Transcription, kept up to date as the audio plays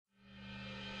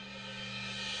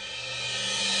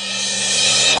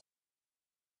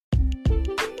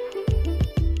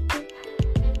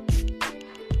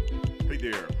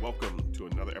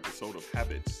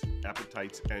habits,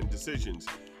 appetites, and decisions.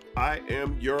 I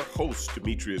am your host,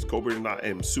 Demetrius Colbert, and I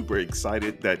am super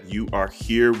excited that you are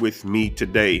here with me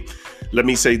today. Let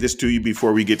me say this to you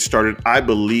before we get started. I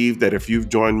believe that if you've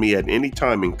joined me at any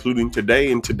time, including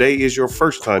today, and today is your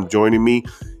first time joining me,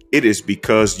 it is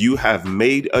because you have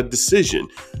made a decision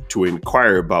to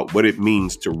inquire about what it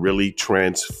means to really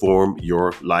transform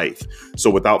your life. So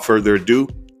without further ado,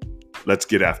 let's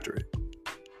get after it.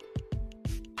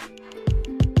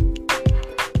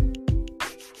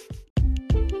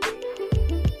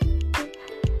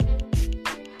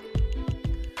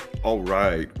 All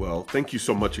right. Well, thank you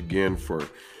so much again for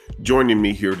joining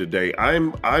me here today. I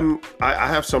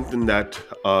have something that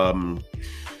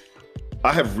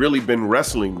I have really been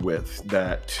wrestling with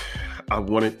that I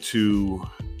wanted to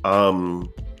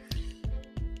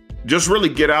just really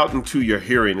get out into your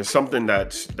hearing. It's something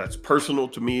that's personal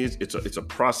to me. It's a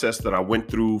process that I went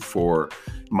through for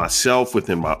myself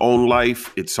within my own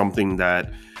life. It's something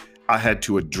that I had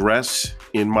to address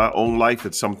in my own life.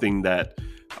 It's something that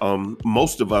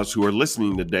most of us who are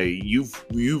listening today, you've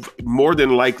more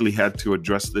than likely had to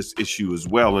address this issue as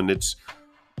well. And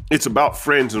it's about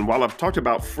friends. And while I've talked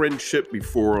about friendship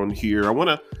before on here, I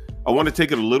want to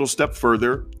take it a little step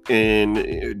further,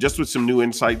 and just with some new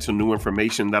insights, some new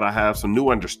information that I have, some new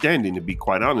understanding, to be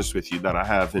quite honest with you, that I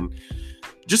have, and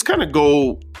just kind of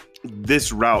go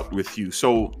this route with you.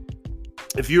 So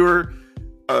if you're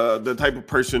the type of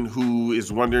person who is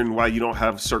wondering why you don't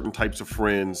have certain types of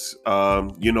friends,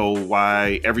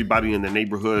 why everybody in the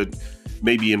neighborhood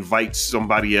maybe invites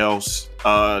somebody else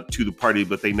to the party,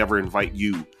 but they never invite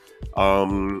you.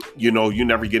 You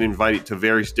never get invited to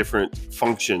various different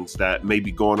functions that may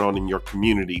be going on in your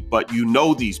community, but you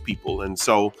know these people. And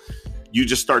so you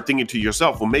just start thinking to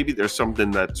yourself, well, maybe there's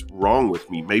something that's wrong with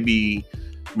me. Maybe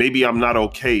I'm not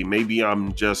okay. Maybe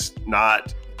I'm just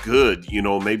not good.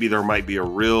 Maybe there might be a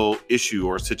real issue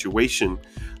or situation,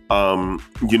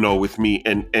 with me.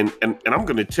 And I'm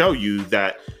going to tell you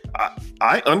that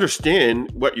I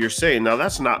understand what you're saying. Now,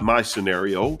 that's not my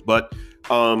scenario, but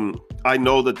I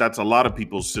know that that's a lot of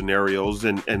people's scenarios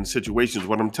and situations.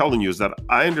 What I'm telling you is that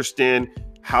I understand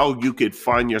how you could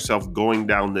find yourself going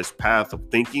down this path of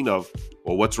thinking of,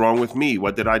 well, what's wrong with me?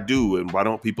 What did I do? And why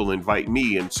don't people invite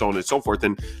me? And so on and so forth.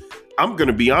 And I'm going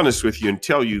to be honest with you and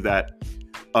tell you that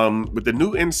with the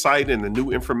new insight and the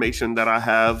new information that I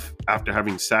have after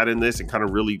having sat in this and kind of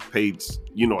really paid,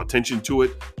 attention to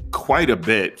it quite a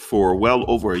bit for well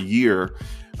over a year,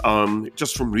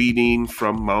 just from reading,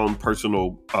 from my own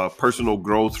personal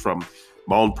growth, from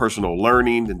my own personal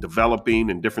learning and developing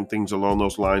and different things along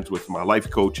those lines with my life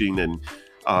coaching and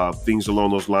things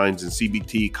along those lines, and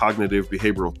CBT, cognitive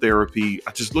behavioral therapy.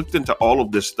 I just looked into all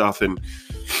of this stuff, and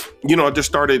I just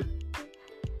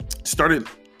started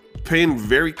paying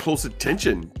very close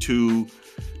attention to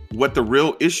what the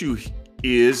real issue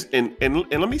is. And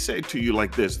let me say it to you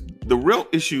like this. The real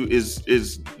issue is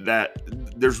that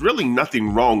there's really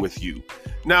nothing wrong with you.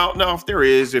 Now, if there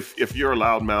is, if you're a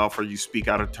loudmouth or you speak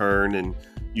out of turn and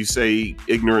you say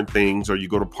ignorant things, or you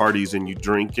go to parties and you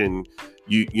drink and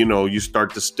you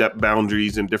start to step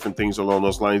boundaries and different things along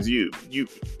those lines, you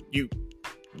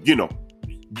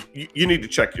need to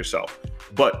check yourself.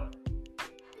 But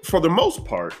for the most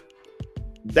part,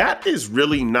 that is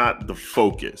really not the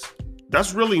focus.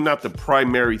 That's really not the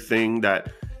primary thing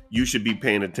that you should be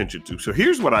paying attention to. So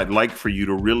here's what I'd like for you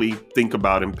to really think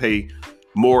about and pay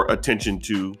more attention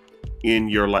to in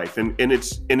your life. And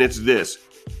it's this: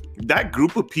 that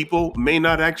group of people may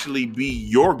not actually be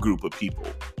your group of people.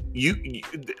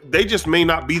 They just may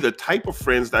not be the type of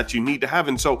friends that you need to have.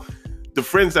 And so the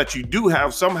friends that you do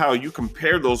have, somehow you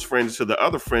compare those friends to the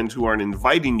other friends who aren't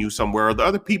inviting you somewhere, or the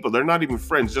other people. They're not even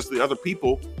friends, just the other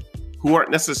people who aren't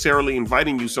necessarily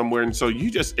inviting you somewhere. And so you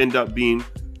just end up being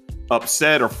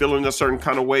upset or feeling a certain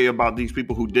kind of way about these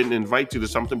people who didn't invite you to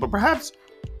something, but perhaps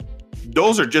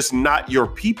those are just not your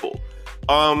people.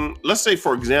 Let's say,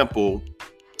 for example,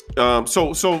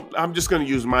 so I'm just going to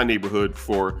use my neighborhood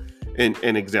for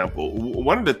an example.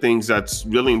 One of the things that's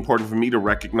really important for me to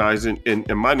recognize in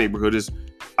my neighborhood is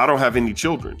I don't have any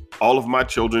children. All of my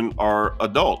children are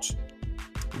adults.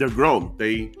 They're grown.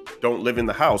 They don't live in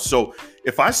the house. So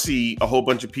if I see a whole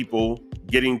bunch of people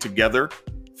getting together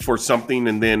for something,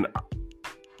 and then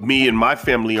me and my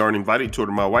family aren't invited to it,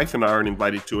 or my wife and I aren't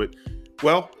invited to it,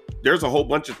 well, there's a whole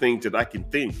bunch of things that I can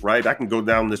think, right? I can go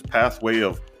down this pathway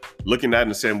of looking at it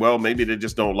and saying, well, maybe they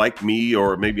just don't like me,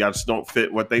 or maybe I just don't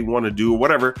fit what they want to do, or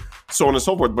whatever, so on and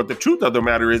so forth. But the truth of the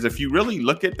matter is, if you really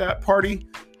look at that party,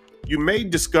 you may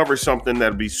discover something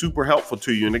that'll be super helpful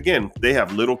to you. And again, they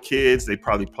have little kids. They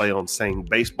probably play on same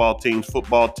baseball teams,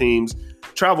 football teams,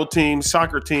 travel teams,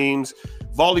 soccer teams,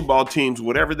 volleyball teams,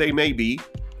 whatever they may be.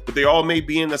 But they all may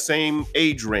be in the same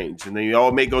age range, and they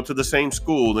all may go to the same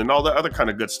school and all the other kind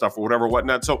of good stuff or whatever,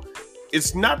 whatnot. So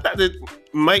it's not that it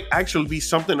might actually be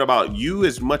something about you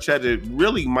as much as it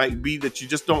really might be that you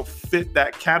just don't fit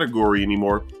that category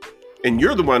anymore. And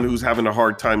you're the one who's having a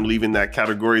hard time leaving that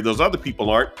category. Those other people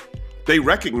aren't. They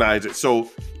recognize it. So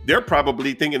they're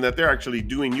probably thinking that they're actually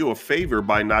doing you a favor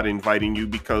by not inviting you,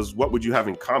 because what would you have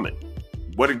in common?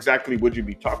 What exactly would you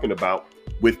be talking about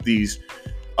with these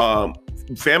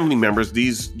family members,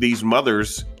 these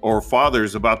mothers or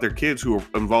fathers, about their kids who are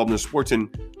involved in sports,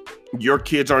 and your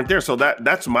kids aren't there? So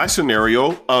that's my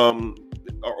scenario.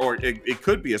 Or it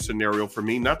could be a scenario for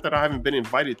me. Not that I haven't been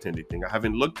invited to anything. I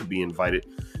haven't looked to be invited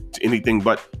to anything,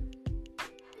 but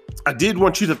I did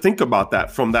want you to think about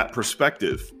that from that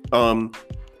perspective.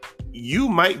 You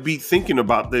might be thinking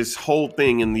about this whole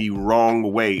thing in the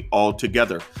wrong way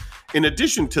altogether. In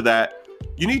addition to that,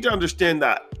 you need to understand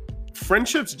that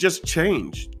friendships just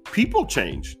change. People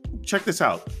change. Check this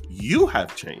out. You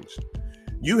have changed.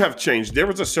 You have changed. There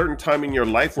was a certain time in your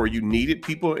life where you needed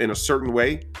people in a certain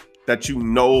way that you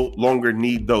no longer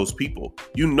need those people.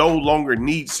 You no longer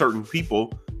need certain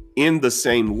people in the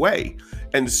same way.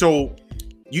 And so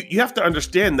you have to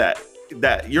understand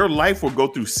that your life will go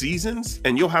through seasons,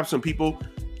 and you'll have some people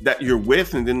that you're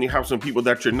with, and then you have some people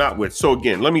that you're not with. So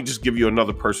again, let me just give you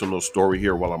another personal story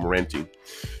here while I'm ranting.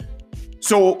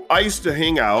 So I used to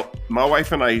hang out, my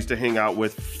wife and I used to hang out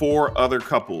with 4 other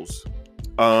couples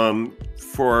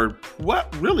for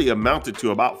what really amounted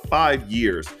to about 5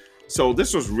 years. So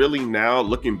this was really, now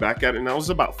looking back at it now, it was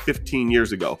about 15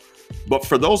 years ago. But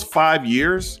for those 5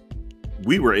 years,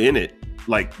 we were in it.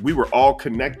 Like, we were all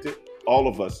connected, all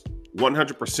of us,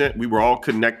 100%. We were all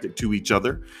connected to each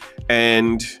other.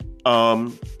 And,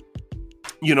 I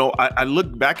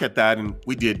look back at that, and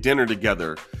we did dinner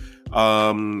together.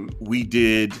 We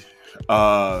did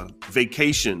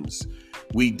vacations.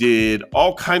 We did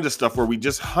all kinds of stuff where we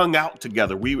just hung out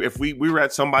together. If we were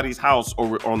at somebody's house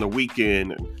over on the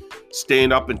weekend and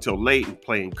staying up until late and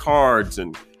playing cards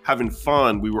and having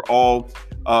fun. We were all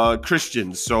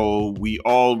Christians, so we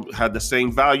all had the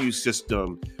same value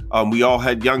system. We all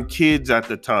had young kids at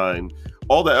the time,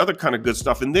 all the other kind of good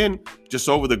stuff. And then just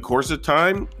over the course of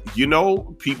time,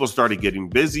 people started getting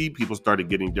busy. People started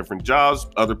getting different jobs.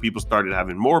 Other people started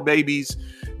having more babies,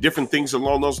 different things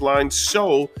along those lines.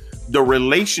 So the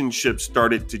relationship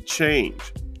started to change.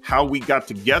 How we got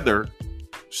together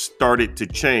started to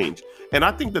change. And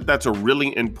I think that that's a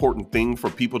really important thing for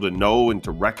people to know and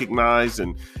to recognize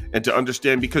and to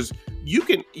understand, because you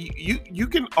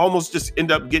can almost just end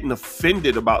up getting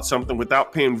offended about something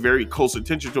without paying very close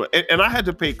attention to it. And I had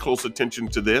to pay close attention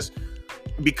to this,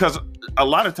 because a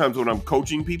lot of times when I'm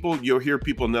coaching people, you'll hear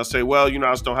people and they'll say, well, I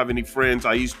just don't have any friends.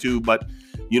 I used to, but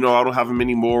I don't have them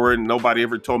anymore, and nobody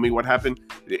ever told me what happened.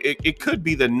 It could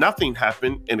be that nothing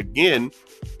happened. And again,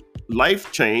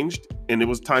 life changed, and it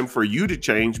was time for you to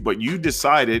change, but you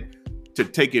decided to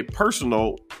take it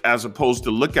personal as opposed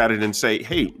to look at it and say,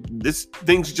 hey,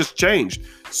 things just changed.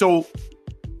 So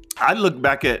I look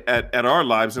back at our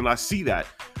lives and I see that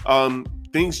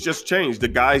things just changed. The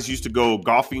guys used to go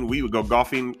golfing. We would go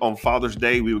golfing on Father's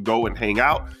Day. We would go and hang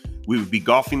out. We would be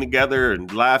golfing together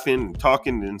and laughing and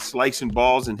talking and slicing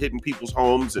balls and hitting people's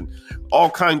homes and all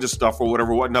kinds of stuff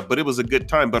or whatnot. But it was a good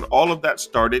time. But all of that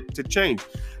started to change.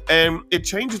 And it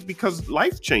changes because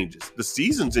life changes. The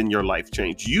seasons in your life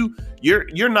change.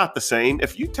 You're not the same.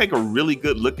 If you take a really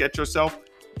good look at yourself,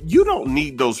 you don't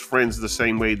need those friends the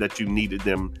same way that you needed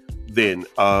them then.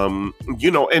 And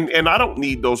I don't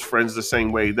need those friends the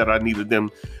same way that I needed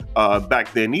them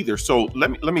back then either. So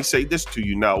let me say this to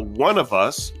you now. One of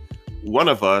us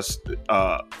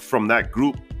from that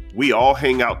group, we all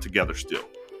hang out together still.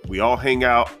 We all hang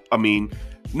out. I mean,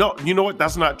 no, you know what?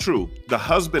 That's not true. The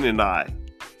husband and I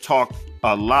talk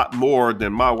a lot more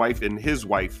than my wife and his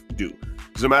wife do.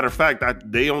 As a matter of fact,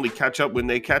 they only catch up when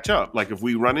they catch up. Like if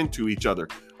we run into each other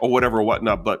or whatever,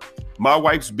 whatnot. But my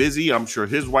wife's busy. I'm sure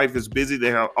his wife is busy. They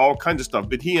have all kinds of stuff.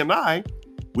 But he and I,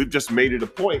 we've just made it a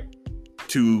point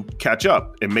to catch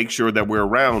up and make sure that we're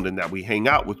around and that we hang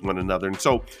out with one another. And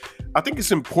so I think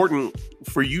it's important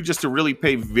for you just to really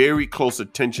pay very close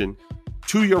attention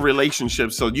to your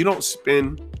relationship, so you don't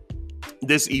spend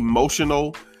this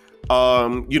emotional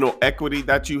equity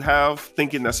that you have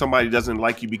thinking that somebody doesn't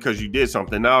like you because you did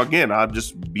something. Now, again, I'll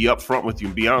just be upfront with you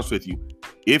and be honest with you.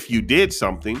 If you did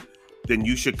something, then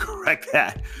you should correct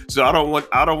that. So I don't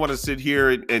want to sit here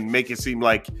and make it seem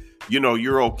like,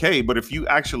 you're okay. But if you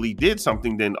actually did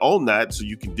something, then own that so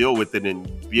you can deal with it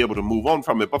and be able to move on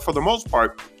from it. But for the most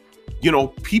part,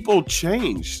 people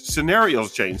change,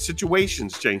 scenarios change,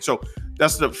 situations change. So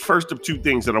that's the first of two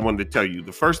things that I wanted to tell you.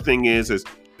 The first thing is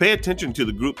pay attention to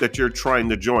the group that you're trying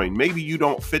to join. Maybe you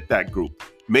don't fit that group.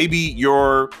 Maybe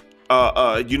you're,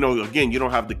 again, you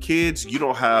don't have the kids, you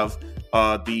don't have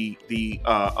the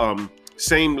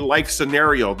same life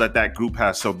scenario that group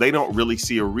has. So they don't really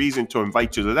see a reason to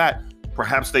invite you to that.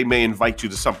 Perhaps they may invite you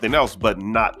to something else, but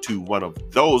not to one of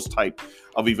those type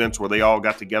of events where they all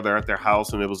got together at their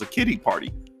house and it was a kiddie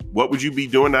party. What would you be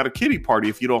doing at a kiddie party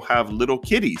if you don't have little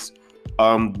kiddies?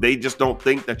 They just don't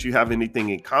think that you have anything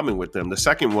in common with them. The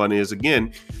second one is,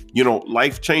 again,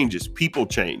 life changes, people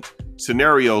change,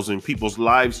 scenarios in people's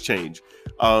lives change.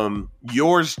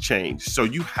 Yours change. So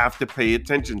you have to pay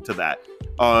attention to that.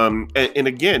 And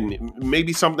again,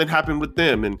 maybe something happened with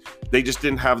them and they just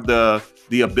didn't have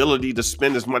the ability to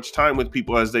spend as much time with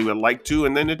people as they would like to.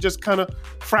 And then it just kind of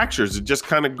fractures. It just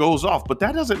kind of goes off. But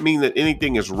that doesn't mean that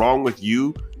anything is wrong with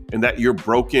you and that you're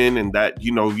broken and that,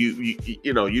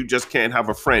 you just can't have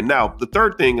a friend. Now, the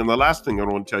third thing and the last thing I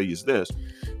want to tell you is this,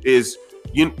 is,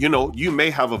 you may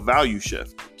have a value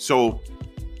shift. So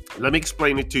let me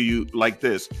explain it to you like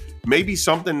this. Maybe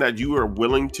something that you were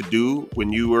willing to do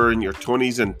when you were in your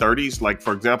 20s and 30s, like,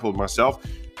 for example, myself,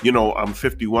 I'm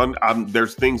 51.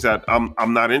 There's things that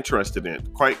I'm not interested in.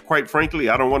 Quite frankly,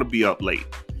 I don't want to be up late.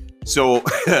 So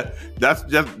that's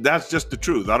just the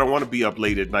truth. I don't want to be up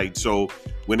late at night. So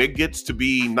when it gets to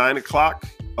be 9 o'clock,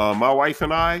 my wife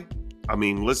and I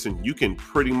mean, listen, you can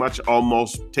pretty much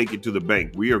almost take it to the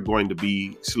bank. We are going to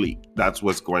be asleep. That's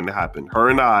what's going to happen. Her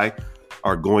and I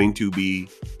are going to be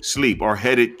asleep or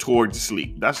headed towards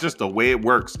sleep. That's just the way it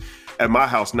works at my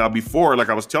house. Now, before, like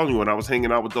I was telling you, when I was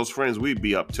hanging out with those friends, we'd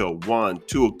be up till 1,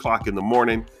 2 o'clock in the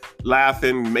morning,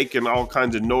 laughing, making all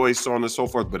kinds of noise, so on and so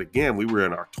forth. But again, we were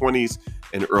in our 20s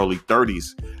and early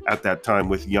 30s at that time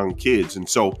with young kids. And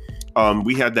so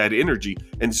we had that energy.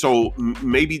 And so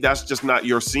maybe that's just not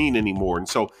your scene anymore. And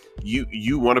so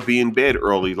you want to be in bed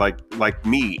early, like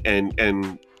me and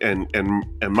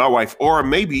my wife. Or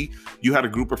maybe you had a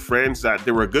group of friends that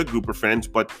they were a good group of friends,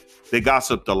 but they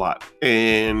gossiped a lot.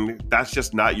 And that's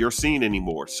just not your scene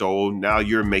anymore. So now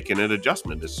you're making an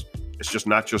adjustment. It's just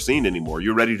not your scene anymore.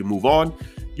 You're ready to move on.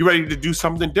 You're ready to do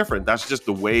something different. That's just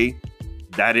the way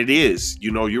that it is.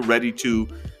 You're ready to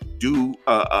do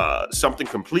something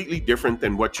completely different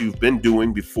than what you've been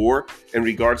doing before in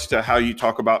regards to how you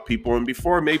talk about people. And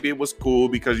before, maybe it was cool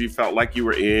because you felt like you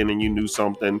were in and you knew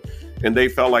something and they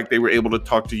felt like they were able to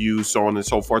talk to you, so on and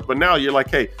so forth. But now you're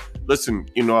like, hey, listen,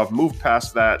 I've moved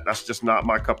past that. That's just not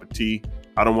my cup of tea.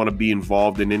 I don't want to be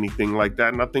involved in anything like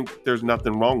that. And I think there's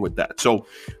nothing wrong with that. So,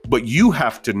 but you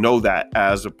have to know that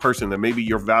as a person that maybe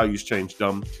your values changed.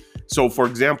 So for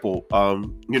example,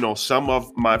 some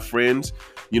of my friends,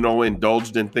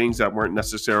 indulged in things that weren't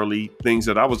necessarily things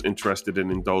that I was interested in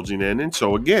indulging in. And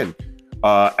so again,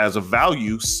 as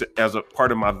a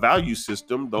part of my value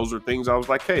system, those are things I was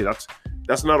like, hey,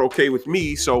 that's not okay with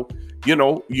me. So,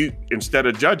 you, instead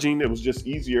of judging, it was just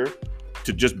easier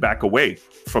to just back away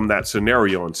from that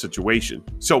scenario and situation.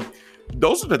 So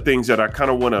those are the things that I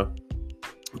kind of want to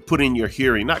put in your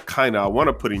hearing. I want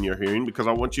to put in your hearing because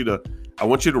I want you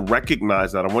to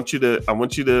recognize that. I want you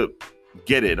to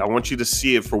get it. I want you to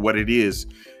see it for what it is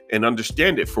and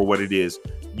understand it for what it is.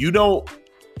 You don't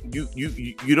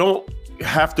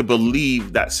have to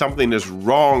believe that something is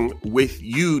wrong with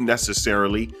you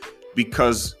necessarily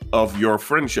because of your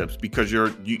friendships, because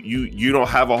you don't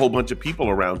have a whole bunch of people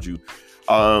around you.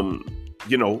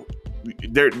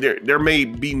 There may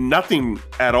be nothing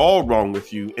at all wrong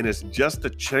with you, and it's just a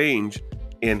change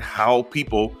in how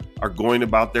people are going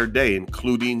about their day,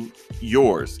 including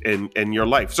yours and your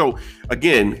life. So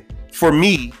again, for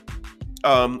me,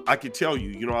 I could tell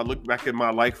you, I look back at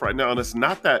my life right now, and it's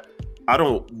not that I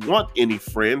don't want any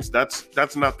friends.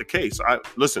 That's not the case.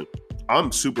 Listen,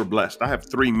 I'm super blessed. I have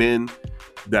 3 men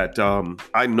that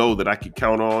I know that I can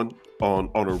count on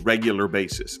a regular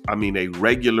basis. I mean, a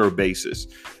regular basis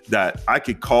that I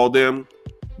could call them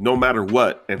no matter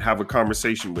what and have a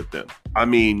conversation with them. I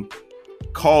mean,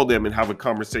 call them and have a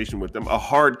conversation with them, a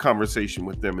hard conversation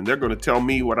with them. And they're going to tell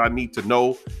me what I need to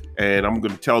know. And I'm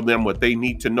going to tell them what they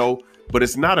need to know. But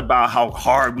it's not about how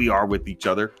hard we are with each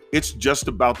other. It's just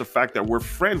about the fact that we're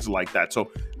friends like that.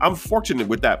 So I'm fortunate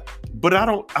with that. But I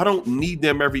don't need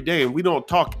them every day. And we don't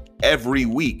talk every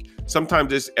week.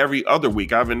 Sometimes it's every other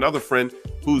week. I have another friend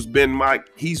who's been my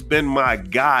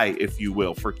guy, if you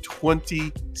will, for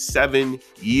 27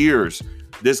 years.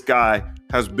 This guy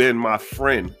has been my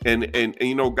friend. And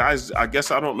you know, guys, I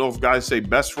guess I don't know if guys say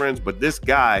best friends, but this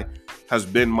guy has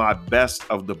been my best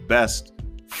of the best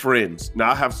friends.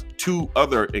 Now I have two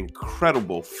other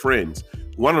incredible friends.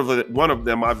 One of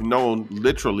them I've known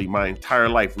literally my entire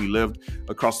life. We lived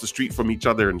across the street from each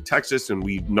other in Texas, and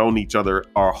we've known each other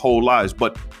our whole lives.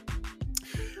 But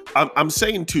I'm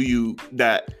saying to you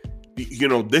that, you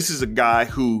know, this is a guy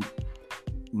who,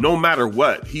 no matter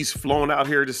what, he's flown out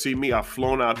here to see me. I've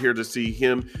flown out here to see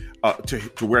him,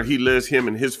 to where he lives, him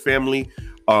and his family.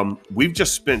 We've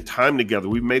just spent time together.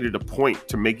 We've made it a point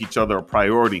to make each other a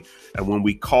priority. And when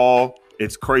we call,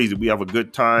 it's crazy. We have a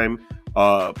good time.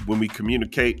 When we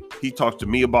communicate, he talks to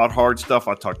me about hard stuff.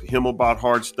 I talk to him about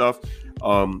hard stuff.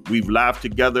 We've laughed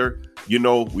together. You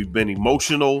know, we've been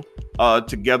emotional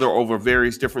together over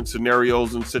various different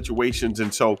scenarios and situations.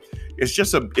 And so it's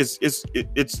just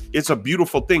it's a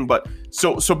beautiful thing. But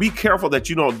so be careful that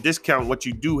you don't discount what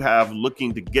you do have,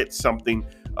 looking to get something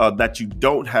that you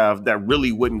don't have that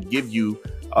really wouldn't give you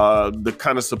the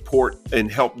kind of support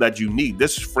and help that you need.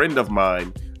 This friend of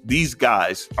mine, these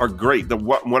guys are great.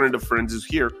 One of the friends is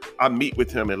here. I meet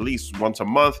with him at least once a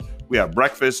month. We have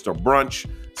breakfast or brunch,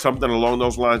 something along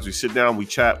those lines. We sit down, we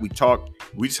chat, we talk.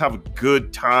 We just have a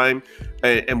good time,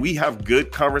 and we have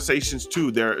good conversations too.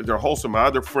 They're wholesome. My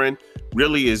other friend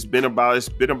really has been about. It's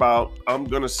been about, I'm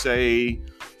gonna say,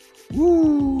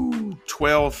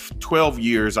 12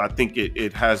 years. I think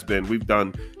it has been. We've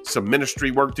done some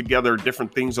ministry work together,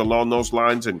 different things along those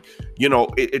lines. And, you know,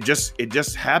 it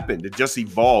just happened. It just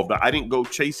evolved. I didn't go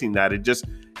chasing that. It just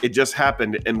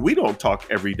happened. And we don't talk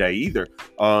every day either.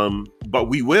 But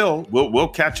we'll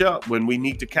catch up when we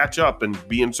need to catch up and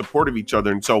be in support of each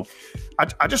other. And so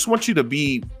I just want you to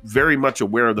be very much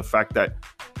aware of the fact that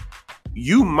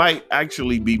you might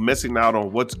actually be missing out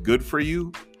on what's good for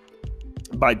you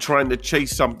by trying to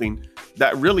chase something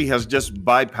that really has just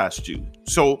bypassed you.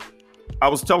 So I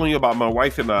was telling you about my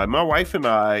wife and I. My wife and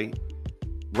I,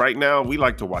 right now, we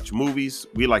like to watch movies.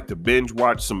 We like to binge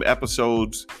watch some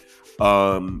episodes.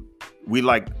 We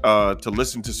like to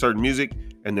listen to certain music,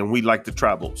 and then we like to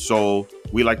travel. So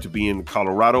we like to be in the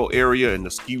Colorado area, in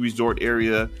the ski resort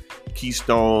area,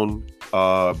 Keystone,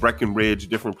 Breckenridge,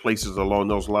 different places along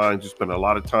those lines. We spend a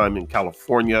lot of time in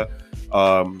California.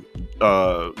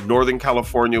 Northern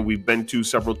California, we've been to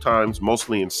several times,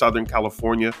 mostly in Southern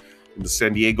California, in the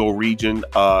San Diego region,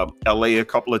 LA a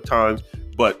couple of times.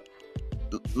 But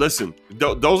listen,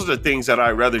 those are the things that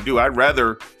I'd rather do. I'd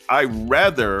rather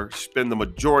spend the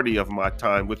majority of my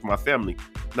time with my family.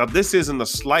 Now, this isn't a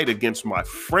slight against my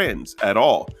friends at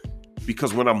all,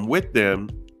 because when I'm with them,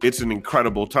 it's an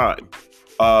incredible time.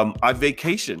 I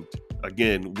vacationed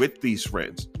again with these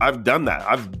friends. I've done that.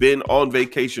 I've been on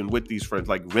vacation with these friends,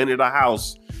 like rented a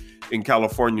house in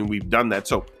California. We've done that.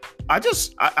 So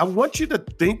I want you to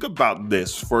think about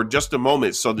this for just a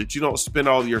moment, so that you don't spend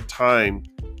all your time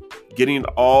getting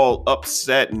all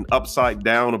upset and upside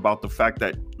down about the fact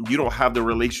that you don't have the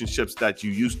relationships that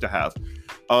you used to have.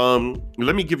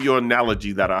 Let me give you an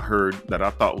analogy that I heard that I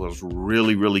thought was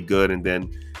really, really good, and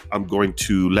then I'm going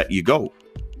to let you go.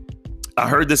 I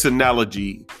heard this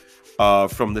analogy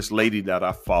from this lady that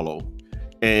I follow,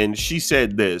 and she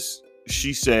said this.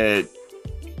 She said,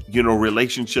 you know,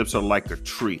 relationships are like a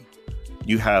tree.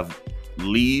 You have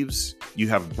leaves, you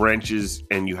have branches,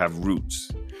 and you have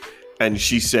roots. And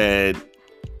she said,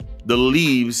 the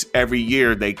leaves every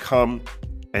year, they come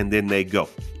and then they go.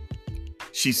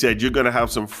 She said, you're going to have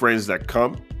some friends that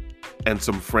come and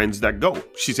some friends that go.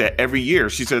 She said, every year.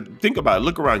 She said, think about it.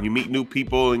 Look around. You meet new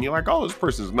people and you're like, oh, this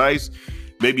person's nice.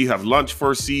 Maybe you have lunch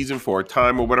for a season, for a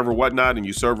time or whatever, whatnot, and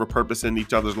you serve a purpose in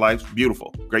each other's lives.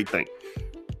 Beautiful. Great thing.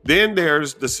 Then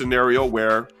there's the scenario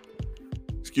where,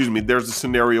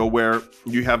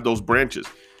 you have those branches.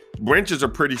 Branches are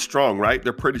pretty strong, right?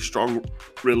 They're pretty strong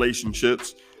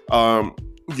relationships.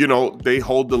 You know, they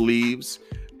hold the leaves,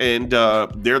 and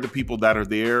they're the people that are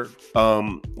there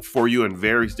for you in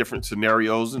various different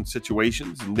scenarios and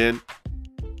situations. And then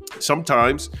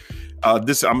sometimes,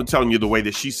 I'm telling you the way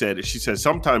that she said it. She said,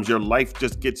 sometimes your life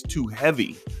just gets too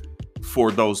heavy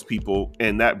for those people,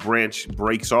 and that branch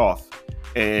breaks off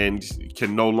and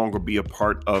can no longer be a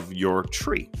part of your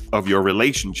tree, of your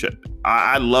relationship.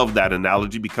 I love that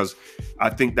analogy because I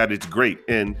think that it's great.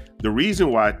 And the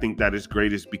reason why I think that is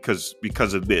great is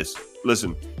because of this.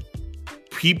 Listen,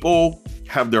 people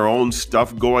have their own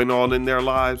stuff going on in their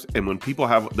lives. And when people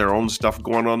have their own stuff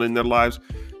going on in their lives,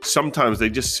 sometimes they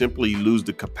just simply lose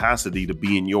the capacity to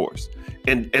be in yours.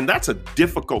 And that's a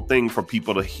difficult thing for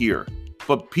people to hear.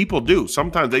 But people do.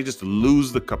 Sometimes they just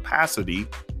lose the capacity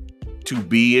to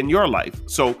be in your life.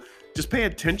 So just pay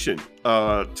attention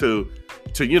to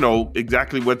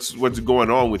exactly what's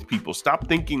going on with people. Stop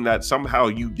thinking that somehow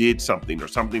you did something or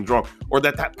something's wrong or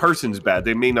that person's bad.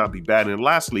 They may not be bad. And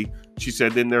lastly, she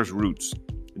said, then there's roots.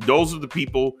 Those are the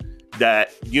people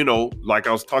that, like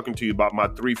I was talking to you about my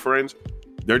 3 friends,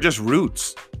 they're just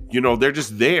roots. They're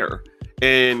just there.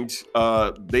 And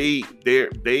they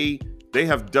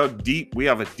have dug deep. We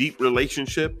have a deep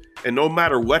relationship. And no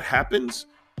matter what happens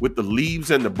with the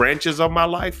leaves and the branches of my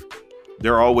life,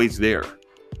 they're always there.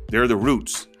 They're the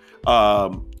roots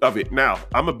of it. Now,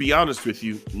 I'm going to be honest with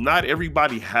you. Not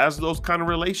everybody has those kind of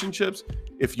relationships.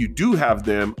 If you do have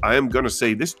them, I am going to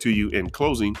say this to you in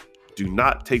closing. Do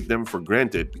not take them for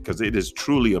granted, because it is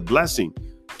truly a blessing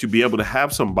to be able to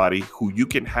have somebody who you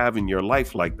can have in your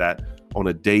life like that on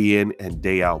a day in and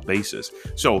day out basis.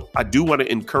 So I do want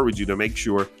to encourage you to make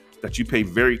sure that you pay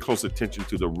very close attention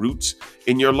to the roots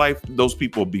in your life. Those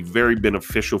people will be very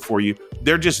beneficial for you.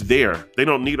 They're just there. They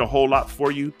don't need a whole lot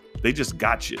for you. They just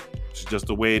got you. It's just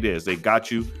the way it is. They got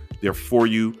you. They're for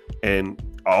you, and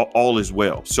all is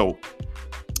well. So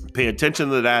pay attention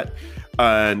to that.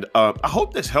 And I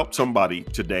hope this helped somebody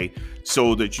today,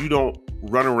 so that you don't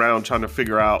run around trying to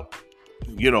figure out,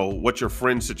 what your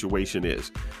friend's situation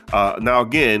is. Now,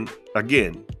 again,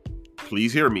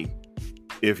 please hear me.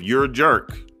 If you're a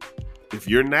jerk, if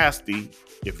you're nasty,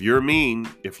 if you're mean,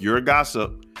 if you're a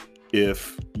gossip,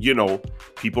 if,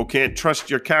 people can't trust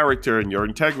your character and your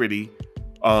integrity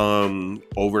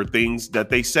over things that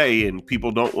they say, and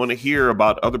people don't want to hear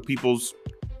about other people's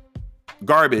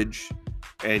garbage,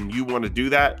 and you want to do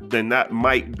that, then that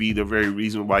might be the very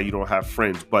reason why you don't have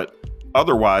friends. But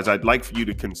otherwise, I'd like for you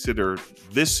to consider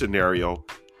this scenario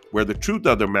where the truth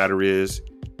of the matter is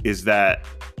that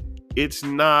it's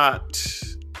not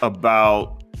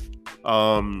about,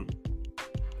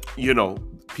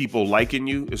 people liking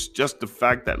you. It's just the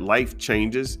fact that life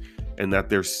changes and that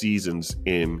there's seasons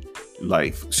in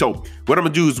life. So what I'm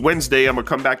going to do is Wednesday, I'm going to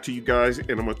come back to you guys,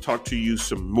 and I'm going to talk to you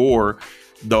some more,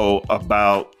 though,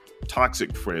 about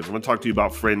toxic friends. I'm going to talk to you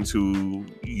about friends who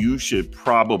you should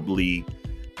probably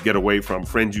get away from,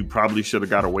 friends you probably should have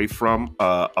got away from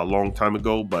a long time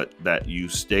ago, but that you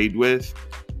stayed with.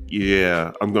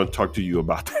 Yeah, I'm going to talk to you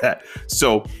about that.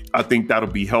 So I think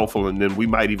that'll be helpful. And then we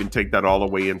might even take that all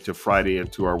the way into Friday,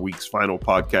 into our week's final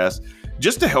podcast,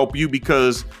 just to help you,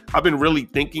 because I've been really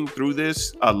thinking through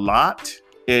this a lot.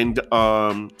 And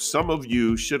some of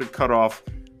you should have cut off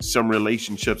some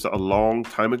relationships a long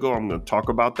time ago. I'm going to talk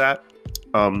about that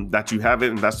you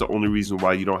haven't. And that's the only reason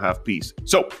why you don't have peace.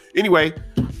 So anyway,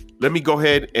 let me go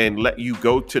ahead and let you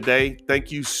go today.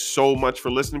 Thank you so much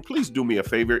for listening. Please do me a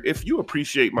favor. If you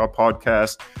appreciate my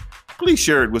podcast, please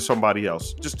share it with somebody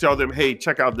else. Just tell them, hey,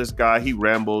 check out this guy. He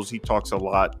rambles. He talks a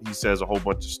lot. He says a whole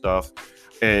bunch of stuff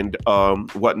and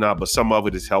whatnot, but some of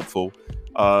it is helpful.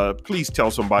 Please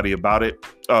tell somebody about it.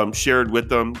 Share it with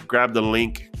them. Grab the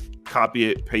link,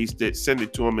 copy it, paste it, send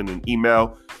it to them in an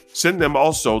email. Send them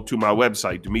also to my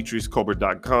website,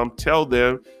 DemetriusColbert.com. Tell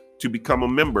them to become a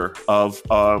member of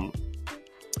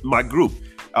my group.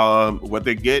 What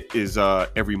they get is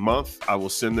every month, I will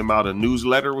send them out a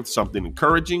newsletter with something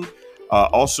encouraging.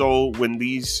 Also, when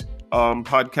these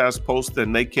podcast posts,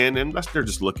 then they can, unless they're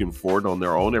just looking for it on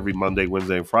their own every Monday,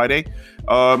 Wednesday, and Friday,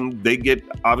 they get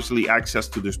obviously access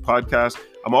to this podcast.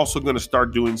 I'm also going to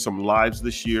start doing some lives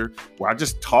this year where I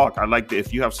just talk. I like to,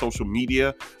 if you have social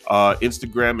media,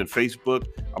 Instagram and Facebook,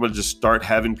 I'm going to just start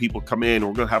having people come in.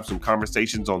 We're going to have some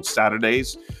conversations on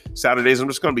Saturdays. I'm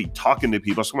just going to be talking to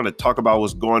people. I just want to talk about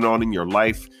what's going on in your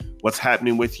life, what's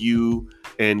happening with you,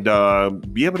 and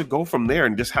be able to go from there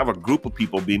and just have a group of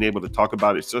people being able to talk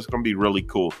about it. So it's going to be really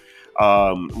cool.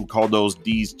 We call those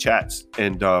D's chats.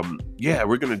 And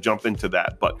we're going to jump into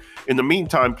that. But in the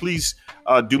meantime, please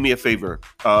do me a favor.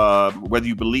 Whether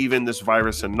you believe in this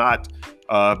virus or not,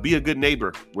 be a good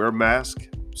neighbor. Wear a mask,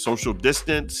 social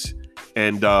distance,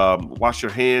 and wash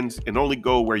your hands, and only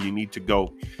go where you need to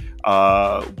go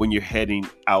when you're heading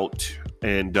out.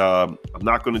 And I'm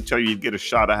not going to tell you to get a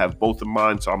shot. I have both of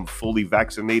mine, so I'm fully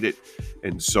vaccinated.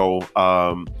 And so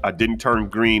I didn't turn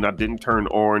green. I didn't turn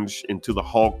orange into the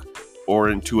Hulk or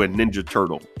into a Ninja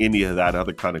Turtle, any of that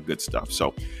other kind of good stuff.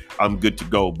 So I'm good to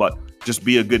go. But just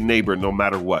be a good neighbor no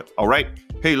matter what. All right.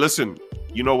 Hey, listen,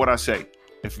 you know what I say.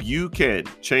 If you can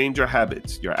change your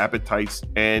habits, your appetites,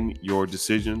 and your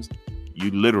decisions,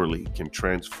 you literally can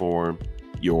transform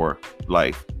your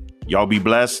life. Y'all be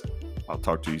blessed. I'll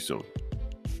talk to you soon.